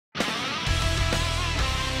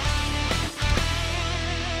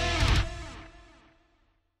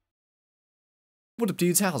What up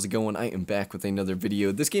dudes, how's it going? I am back with another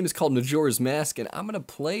video. This game is called Majora's Mask and I'm gonna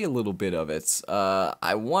play a little bit of it.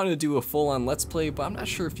 I want to do a full-on Let's Play, but I'm not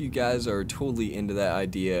sure if you guys are totally into that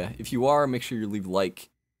idea. If you are, make sure you leave a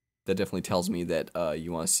like. That definitely tells me that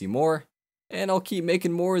you want to see more. And I'll keep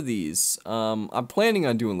making more of these. I'm planning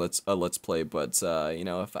on doing a Let's Play, but you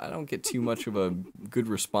know, if I don't get too much of a good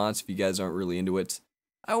response, if you guys aren't really into it,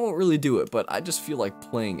 I won't really do it, but I just feel like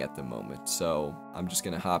playing at the moment. So I'm just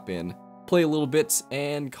gonna hop in, play a little bit,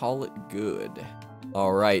 and call it good.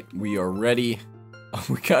 Alright, we are ready.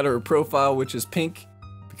 We got our profile, which is pink,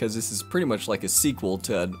 because this is pretty much like a sequel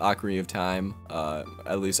to Ocarina of Time,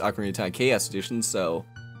 at least Ocarina of Time Chaos Edition, so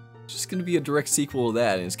it's just gonna be a direct sequel to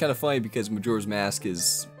that. And it's kind of funny because Majora's Mask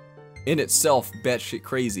is, in itself, batshit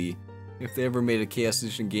crazy. If they ever made a Chaos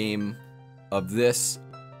Edition game of this,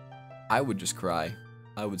 I would just cry.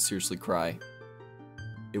 I would seriously cry.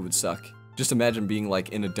 It would suck. Just imagine being like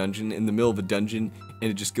in a dungeon, in the middle of a dungeon, and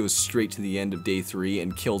it just goes straight to the end of day 3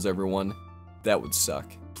 and kills everyone. That would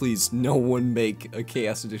suck. Please, no one make a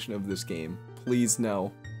Chaos Edition of this game. Please,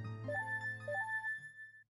 no.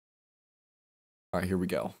 Alright, here we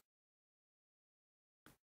go.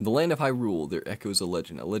 In the land of Hyrule, there echoes a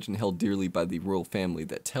legend held dearly by the royal family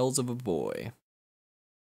that tells of a boy.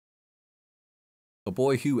 A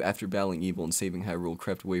boy who, after battling evil and saving Hyrule,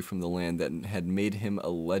 crept away from the land that had made him a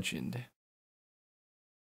legend.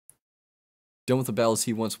 Done with the battles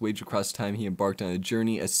he once waged across time, he embarked on a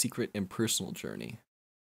journey, a secret and personal journey.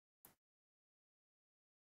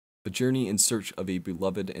 A journey in search of a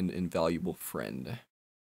beloved and invaluable friend.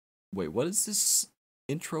 Wait, what is this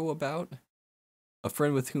intro about? A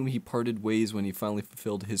friend with whom he parted ways when he finally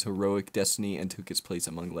fulfilled his heroic destiny and took his place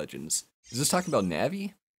among legends. Is this talking about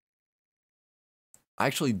Navi? I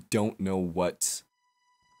actually don't know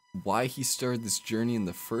why he started this journey in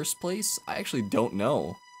the first place. I actually don't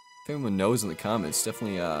know. If anyone knows in the comments,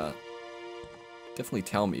 definitely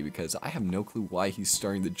tell me, because I have no clue why he's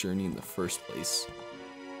starting the journey in the first place.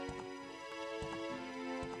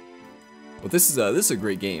 But this is a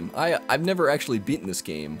great game. I've never actually beaten this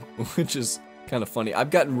game, which is kind of funny.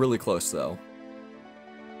 I've gotten really close though.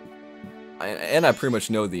 And I pretty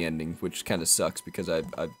much know the ending, which kind of sucks because I've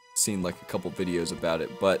seen like a couple videos about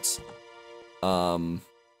it, but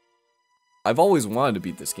I've always wanted to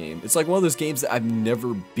beat this game. It's like one of those games that I've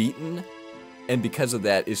never beaten, and because of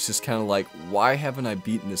that, it's just kind of like, why haven't I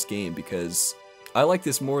beaten this game? Because I like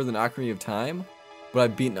this more than Ocarina of Time, but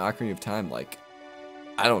I've beaten Ocarina of Time like,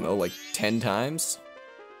 I don't know, like 10 times?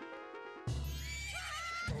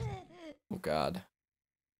 Oh god.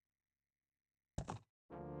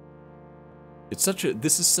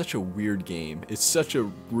 This is such a weird game. It's such a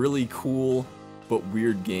really cool but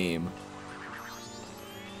weird game.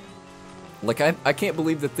 Like I can't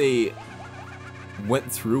believe that they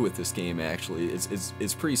went through with this game actually.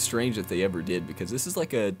 It's pretty strange that they ever did, because this is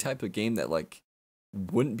like a type of game that like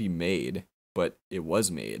wouldn't be made, but it was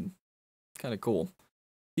made. Kind of cool.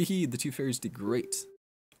 Hee hee, the two fairies did great.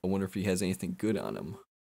 I wonder if he has anything good on him.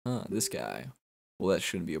 Huh, this guy. Well, that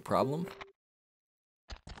shouldn't be a problem.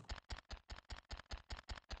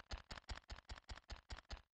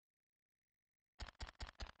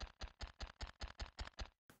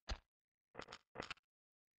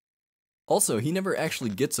 Also, he never actually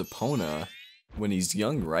gets Epona when he's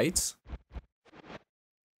young, right?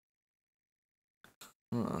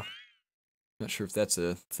 Huh. Not sure if that's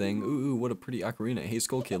a thing. Ooh, what a pretty ocarina. Hey,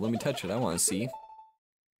 Skull Kid, let me touch it. I want to see.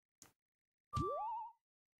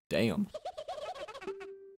 Damn.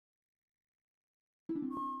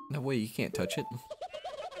 No way, you can't touch it.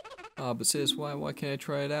 Ah, but sis, why can't I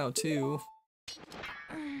try it out too?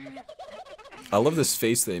 I love this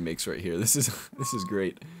face that he makes right here. This is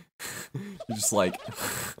great. Just like,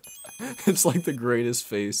 it's like the greatest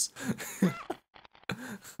face.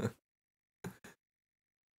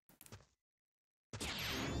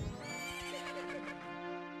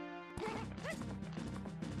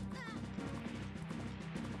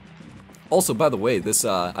 Also, by the way, this,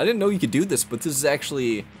 I didn't know you could do this, but this is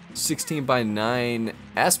actually 16:9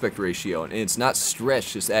 aspect ratio, and it's not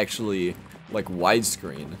stretched, it's actually, like,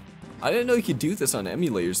 widescreen. I didn't know you could do this on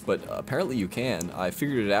emulators, but apparently you can. I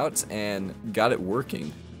figured it out and got it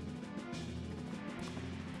working.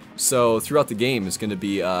 So, throughout the game, it's gonna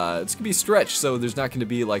be stretched, so there's not gonna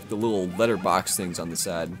be, like, the little letterbox things on the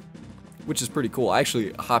side, which is pretty cool. I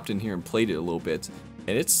actually hopped in here and played it a little bit,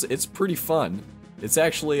 and it's pretty fun. It's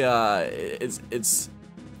actually, it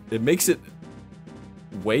makes it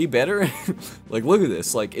way better. Like, look at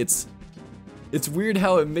this. Like, it's weird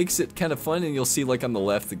how it makes it kind of fun, and you'll see, like, on the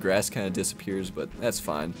left, the grass kind of disappears, but that's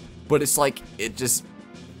fine. But it's like, it just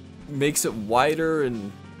makes it wider,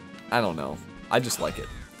 and I don't know. I just like it.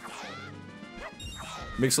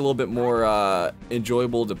 Makes it a little bit more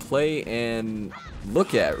enjoyable to play and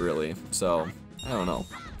look at, really. So, I don't know.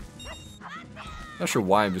 Not sure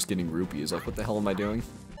why I'm just getting rupees. Like, what the hell am I doing?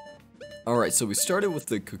 Alright, so we started with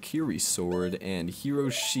the Kokiri sword and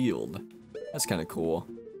Hero's shield. That's kind of cool.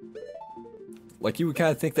 Like, you would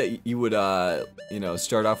kind of think that you would, you know,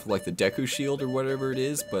 start off with, like, the Deku shield or whatever it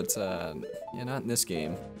is, but, yeah, not in this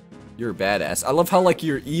game. You're a badass. I love how, like,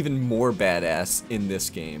 you're even more badass in this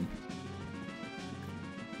game.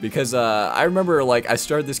 Because, I remember, like, I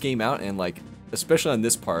started this game out and, like, especially on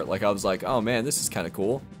this part, like, I was like, oh, man, this is kind of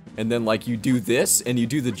cool. And then, like, you do this, and you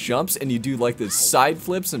do the jumps, and you do, like, the side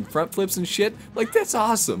flips and front flips and shit. Like, that's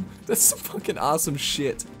awesome. That's some fucking awesome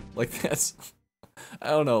shit. Like, that's... I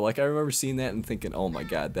don't know, like, I remember seeing that and thinking, oh my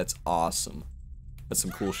god, that's awesome. That's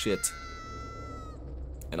some cool shit.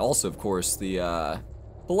 And also, of course, the,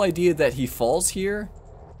 whole idea that he falls here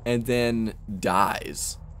and then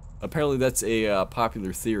dies. Apparently that's a,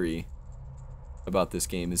 popular theory about this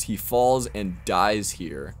game, is he falls and dies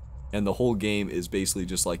here. And the whole game is basically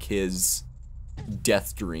just like his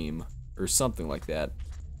death dream or something like that.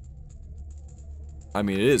 I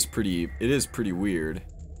mean, it is pretty weird.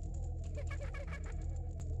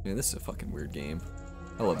 Man, this is a fucking weird game.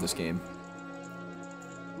 I love this game.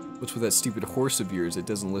 What's with that stupid horse of yours that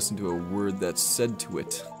doesn't listen to a word that's said to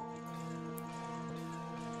it?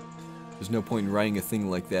 There's no point in writing a thing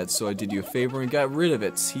like that, so I did you a favor and got rid of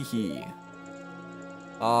it. Hee hee.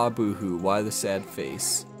 Ah, boo-hoo, why the sad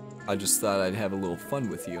face? I just thought I'd have a little fun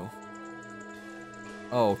with you.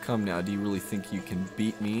 Oh, come now, do you really think you can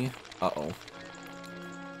beat me? Uh-oh.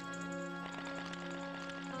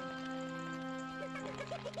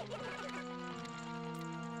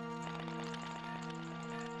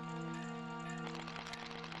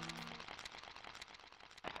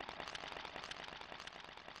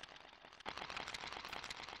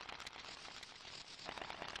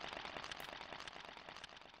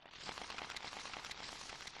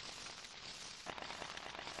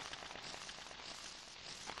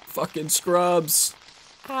 Fucking scrubs.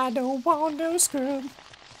 I don't want no scrub.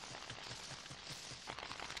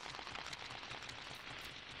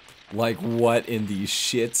 Like, what in these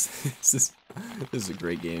shits? This is a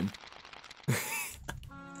great game.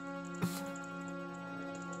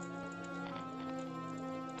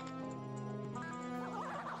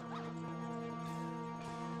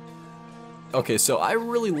 Okay, so I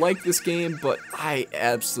really like this game, but I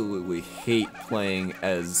absolutely hate playing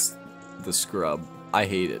as the scrub. I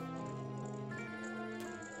hate it.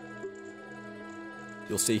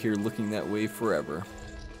 You'll stay here looking that way forever.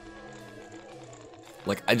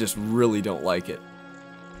 Like, I just really don't like it.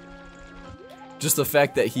 Just the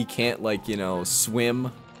fact that he can't, like, you know,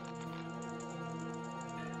 swim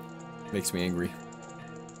makes me angry.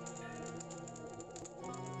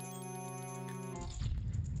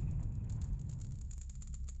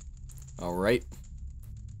 Alright.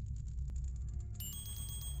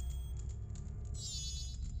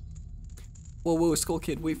 Whoa, whoa, Skull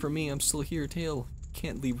Kid, wait for me. I'm still here, Tail.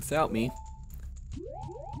 Can't leave without me.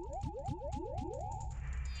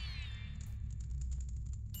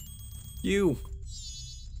 You.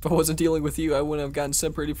 If I wasn't dealing with you, I wouldn't have gotten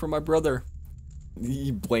separated from my brother.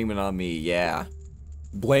 You blame it on me, yeah.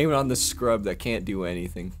 Blame it on the scrub that can't do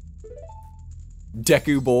anything.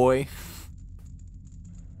 Deku boy.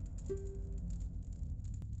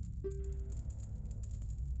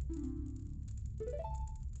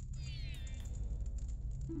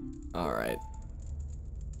 Alright.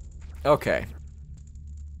 Okay.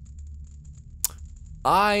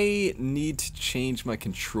 I need to change my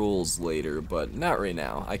controls later, but not right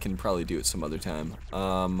now. I can probably do it some other time.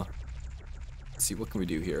 Let's see, what can we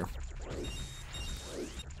do here?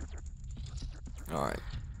 Alright.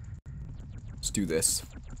 Let's do this.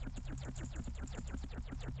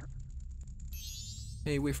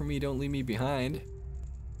 Hey, wait for me, don't leave me behind.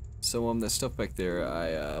 So, that stuff back there, I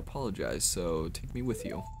apologize, so take me with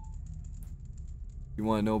you. You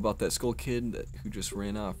want to know about that Skull Kid who just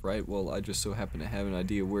ran off, right? Well, I just so happen to have an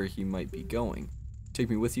idea where he might be going. Take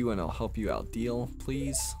me with you and I'll help you out. Deal,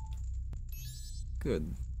 please?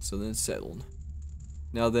 Good. So then it's settled.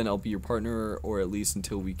 Now then, I'll be your partner, or at least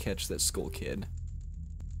until we catch that Skull Kid.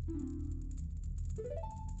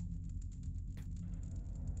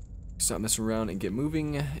 Stop messing around and get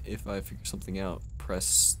moving. If I figure something out,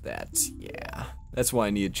 press that. Yeah. That's why I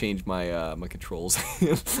need to change my my controls.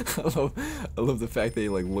 I love the fact that he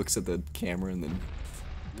like looks at the camera and then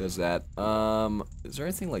does that. Is there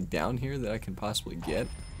anything like down here that I can possibly get?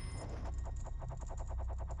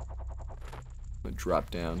 I'm gonna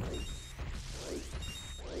drop down.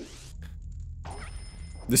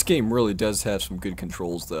 This game really does have some good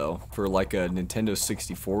controls, though. For like a Nintendo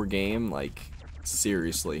 64 game, like,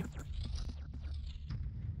 seriously.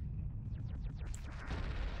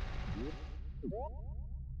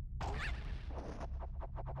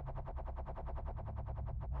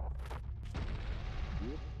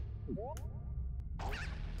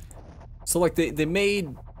 So, like, they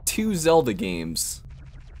made 2 Zelda games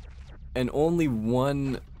and only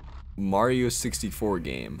 1 Mario 64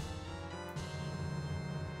 game.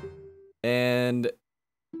 And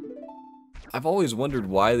I've always wondered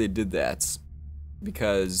why they did that,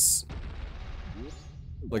 because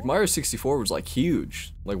like Mario 64 was like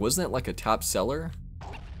huge. Like, wasn't that like a top seller?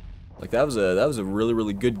 Like that was a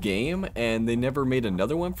really good game, and they never made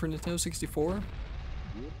another one for Nintendo 64.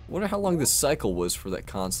 Wonder how long this cycle was for that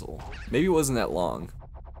console. Maybe it wasn't that long.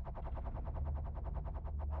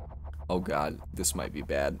 Oh god, this might be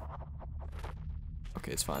bad.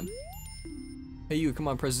 Okay, it's fine. Hey you, come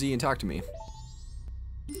on, press Z and talk to me.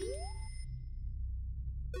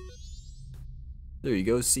 There you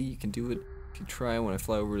go, see, you can do it if you try. When I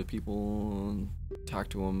fly over to people and talk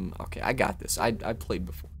to them. Okay, I got this. I played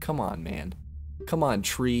before. Come on, man. Come on,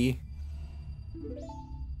 tree.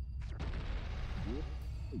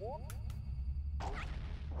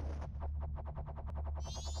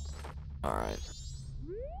 Alright.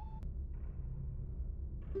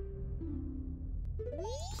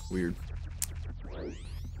 Weird.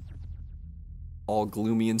 All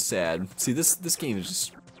gloomy and sad. See, this game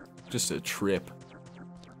is just a trip.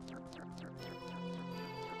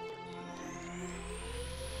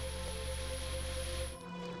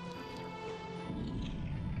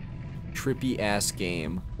 Trippy ass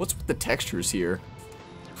game. What's with the textures here?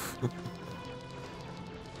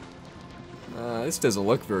 This doesn't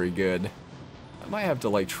look very good. I might have to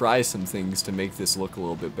like try some things to make this look a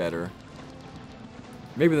little bit better.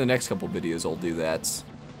 Maybe the next couple videos I'll do that.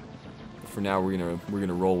 But for now, we're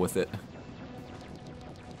gonna roll with it.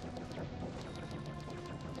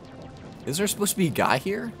 Is there supposed to be a guy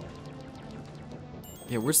here?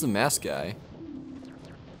 Yeah, where's the masked guy?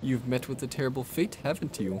 You've met with a terrible fate,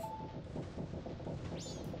 haven't you?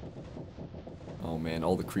 Oh man,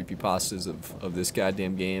 all the creepypastas of this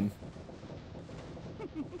goddamn game.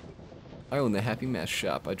 I own the Happy Mask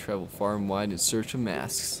Shop. I travel far and wide in search of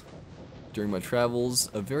masks. During my travels,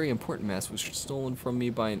 a very important mask was stolen from me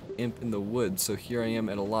by an imp in the woods, so here I am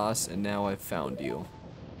at a loss, and now I've found you.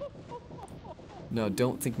 Now,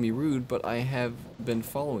 don't think me rude, but I have been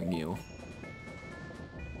following you.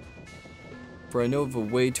 For I know of a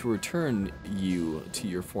way to return you to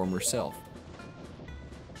your former self.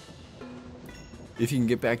 If you can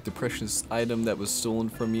get back the precious item that was stolen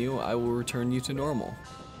from you, I will return you to normal.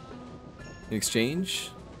 In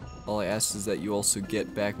exchange, all I ask is that you also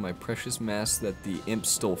get back my precious mask that the imp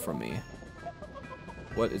stole from me.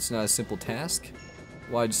 What, it's not a simple task?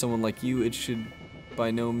 Why, to someone like you, it should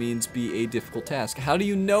by no means be a difficult task. How do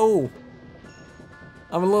you know?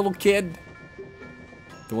 I'm a little kid.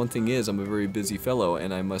 The one thing is, I'm a very busy fellow,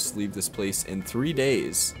 and I must leave this place in 3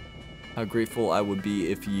 days. How grateful I would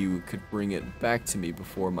be if you could bring it back to me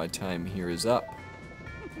before my time here is up.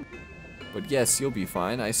 But yes, you'll be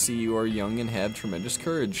fine. I see you are young and have tremendous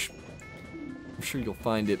courage. I'm sure you'll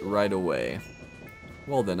find it right away.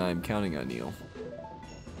 Well then, I'm counting on you.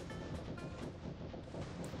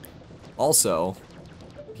 Also,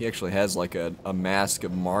 he actually has like a mask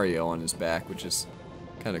of Mario on his back, which is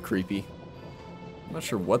kind of creepy. I'm not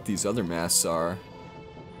sure what these other masks are.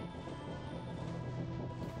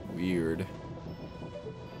 Weird.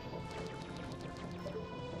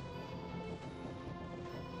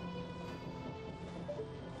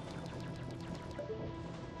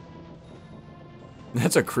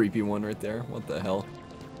 That's a creepy one right there. What the hell?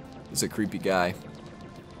 He's a creepy guy.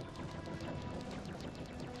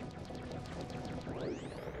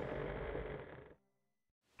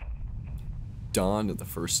 Dawn of the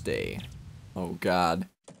first day. Oh god.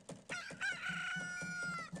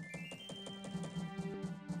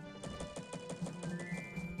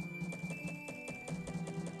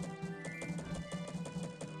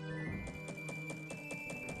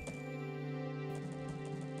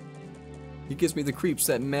 He gives me the creeps.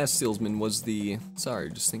 That mask salesman was the...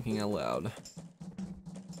 Sorry, just thinking out loud.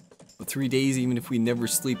 But 3 days, even if we never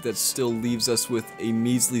sleep, that still leaves us with a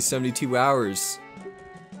measly 72 hours.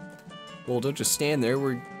 Well, don't just stand there.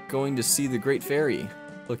 We're going to see the Great Fairy.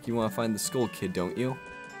 Look, you want to find the Skull Kid, don't you?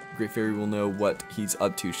 The Great Fairy will know what he's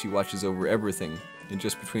up to. She watches over everything. And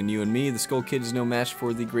just between you and me, the Skull Kid is no match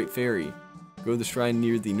for the Great Fairy. Go to the shrine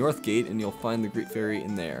near the North Gate, and you'll find the Great Fairy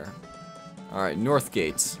in there. Alright, North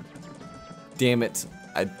Gates. Damn it,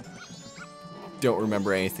 I don't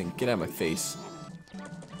remember anything. Get out of my face.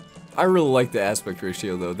 I really like the aspect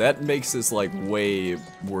ratio though. That makes this like way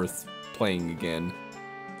worth playing again.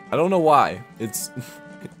 I don't know why. It's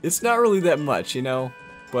it's not really that much, you know,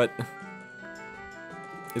 but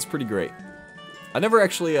it's pretty great. I never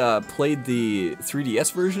actually played the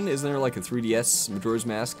 3DS version. Isn't there like a 3DS Majora's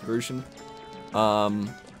Mask version?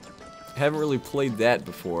 Haven't really played that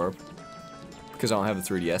before because I don't have a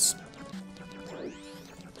 3DS.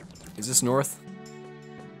 Is this north?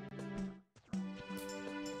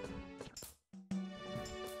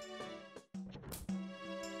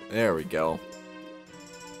 There we go.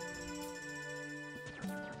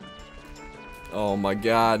 Oh my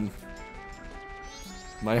god.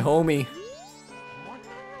 My homie.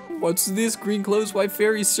 What's this? Green clothes, white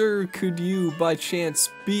fairy, sir? Could you, by chance,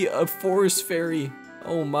 be a forest fairy?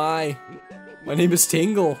 Oh my. My name is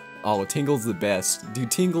Tingle. Oh, Tingle's the best.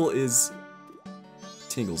 Dude, Tingle's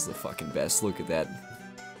the fucking best. Look at that.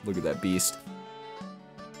 Look at that beast.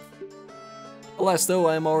 Alas though,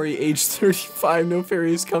 I am already age 35. No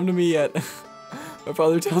fairies come to me yet. My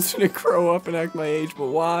father tells me to grow up and act my age, but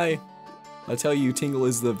why? I tell you, Tingle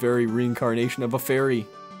is the very reincarnation of a fairy.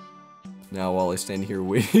 Now, while I stand here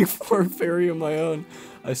waiting for a fairy of my own,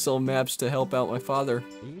 I sell maps to help out my father.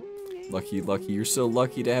 Lucky, lucky, you're so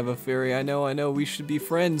lucky to have a fairy. I know, we should be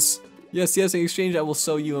friends. Yes, in exchange, I will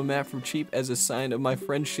sell you a map for cheap as a sign of my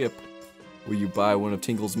friendship. Will you buy one of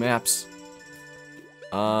Tingle's maps?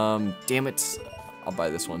 Damn it. I'll buy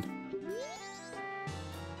this one.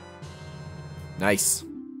 Nice.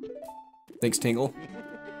 Thanks, Tingle.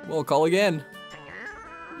 Well, call again.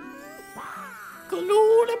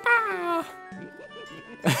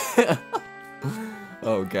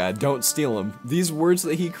 Oh god, don't steal him. These words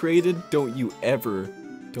that he created, don't ever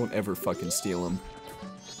fucking steal them.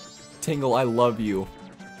 Tingle, I love you.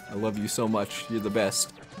 I love you so much. You're the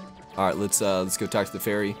best. Alright, let's go talk to the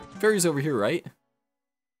fairy. Fairy's over here, right?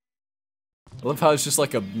 I love how it's just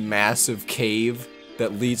like a massive cave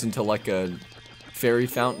that leads into like a fairy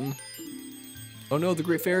fountain. Oh no, the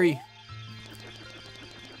great fairy.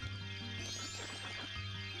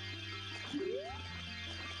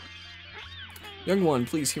 Young one,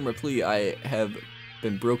 please hear my plea. I have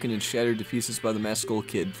been broken and shattered to pieces by the masked skull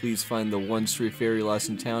kid. Please find the one stray fairy lost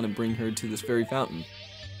in town and bring her to this fairy fountain.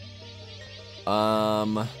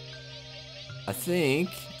 I think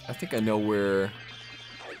I know where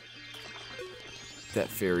that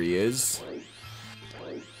fairy is.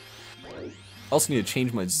 I also need to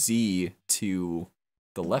change my Z to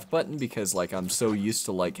the left button because like I'm so used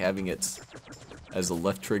to like having it as a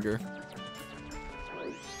left trigger.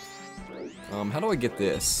 How do I get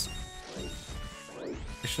this? I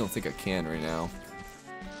actually don't think I can right now.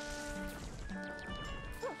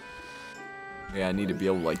 Yeah, I need to be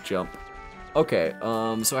able to like jump. Okay,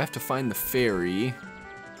 so I have to find the fairy.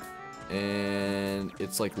 And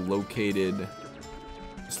it's like located...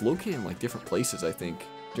 It's located in like different places, I think.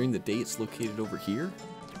 During the day it's located over here.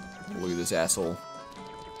 Oh, look at this asshole.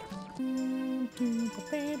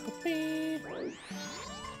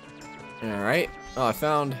 Alright. Oh, I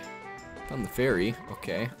found the fairy.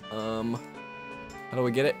 Okay. How do I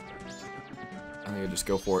get it? I think I just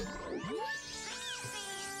go for it.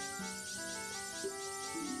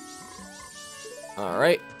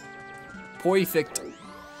 Alright. Perfect.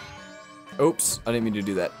 Oops, I didn't mean to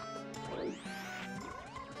do that.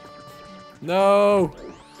 No!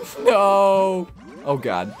 No! Oh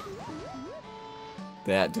god.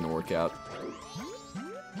 That didn't work out.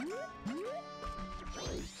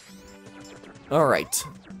 Alright.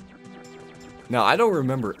 Now, I don't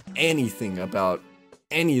remember anything about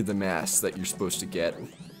any of the masks that you're supposed to get.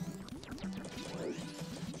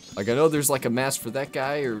 Like, I know there's like a mask for that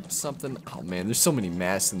guy or something. Oh man, there's so many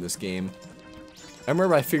masks in this game. I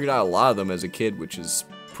remember I figured out a lot of them as a kid, which is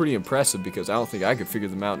pretty impressive because I don't think I could figure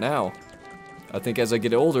them out now. I think as I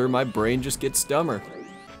get older, my brain just gets dumber.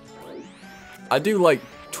 I do like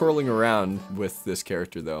twirling around with this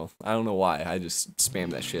character though. I don't know why, I just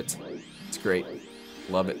spam that shit. It's great.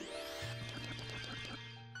 Love it.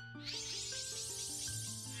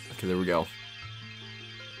 Okay, there we go.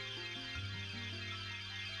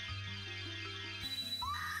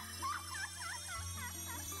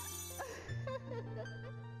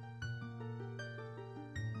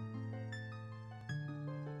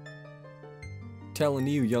 Telling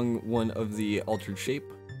you, young one of the altered shape.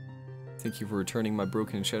 Thank you for returning my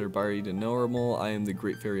broken and shattered body to normal. I am the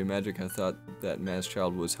great fairy of magic. I thought that masked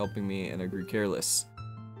child was helping me and I grew careless.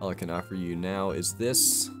 All I can offer you now is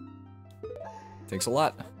this. Thanks a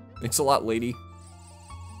lot. Thanks a lot, lady.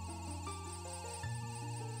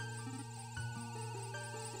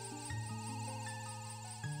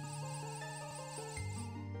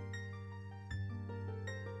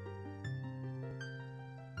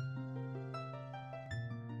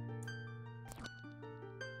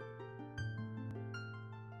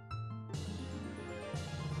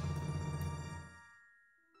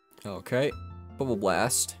 Okay, Bubble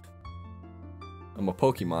Blast. I'm a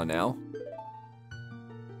Pokemon now.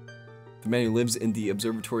 The man who lives in the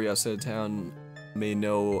observatory outside of town may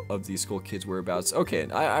know of these school kids' whereabouts. Okay,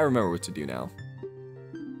 I remember what to do now.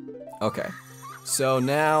 Okay, so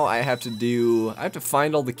now I have to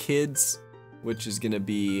find all the kids, which is gonna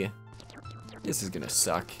be, this is gonna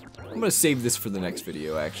suck. I'm gonna save this for the next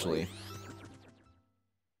video, actually.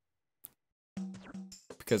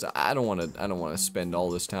 Because I don't wanna spend all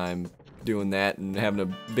this time doing that and having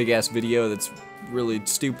a big ass video that's really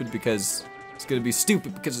stupid because it's gonna be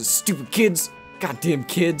stupid because of stupid kids. Goddamn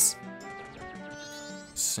kids.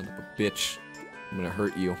 Son of a bitch. I'm gonna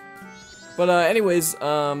hurt you. But anyways,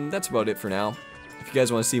 that's about it for now. If you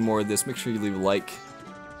guys want to see more of this, make sure you leave a like.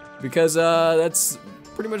 Because that's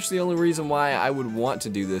pretty much the only reason why I would want to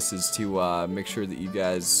do this, is to make sure that you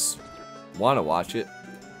guys want to watch it.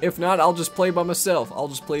 If not, I'll just play by myself. I'll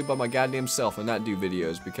just play by my goddamn self and not do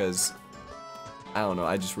videos because, I don't know,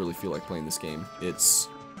 I just really feel like playing this game. It's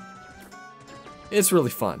really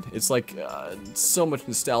fun. It's like so much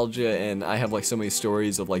nostalgia, and I have like so many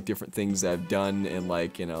stories of like different things that I've done and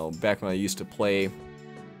like, you know, back when I used to play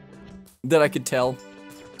that I could tell.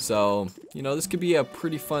 So, you know, this could be a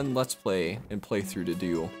pretty fun Let's Play and playthrough to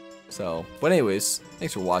do. So, but anyways,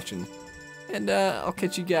 thanks for watching, and I'll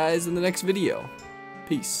catch you guys in the next video.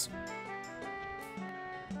 Peace.